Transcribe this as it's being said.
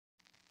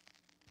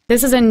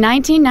This is a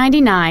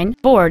 1999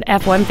 Ford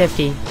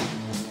F-150.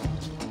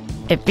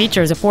 It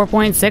features a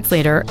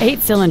 4.6-liter,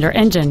 8-cylinder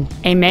engine,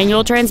 a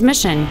manual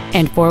transmission,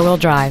 and 4-wheel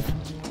drive.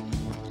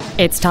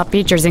 Its top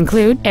features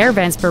include air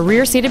vents for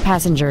rear-seated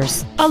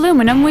passengers,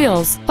 aluminum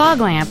wheels,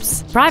 fog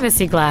lamps,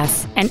 privacy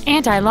glass, an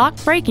anti-lock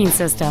braking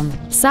system,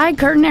 side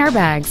curtain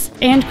airbags,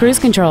 and cruise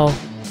control.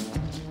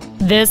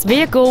 This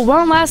vehicle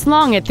won't last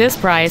long at this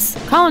price.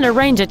 Call and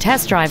arrange a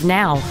test drive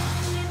now.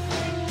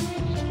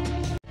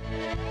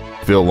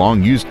 Phil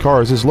Long Used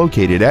Cars is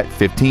located at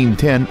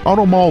 1510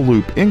 Auto Mall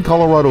Loop in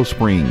Colorado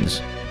Springs.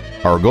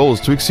 Our goal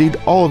is to exceed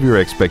all of your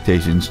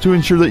expectations to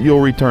ensure that you'll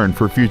return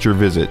for future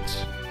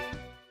visits.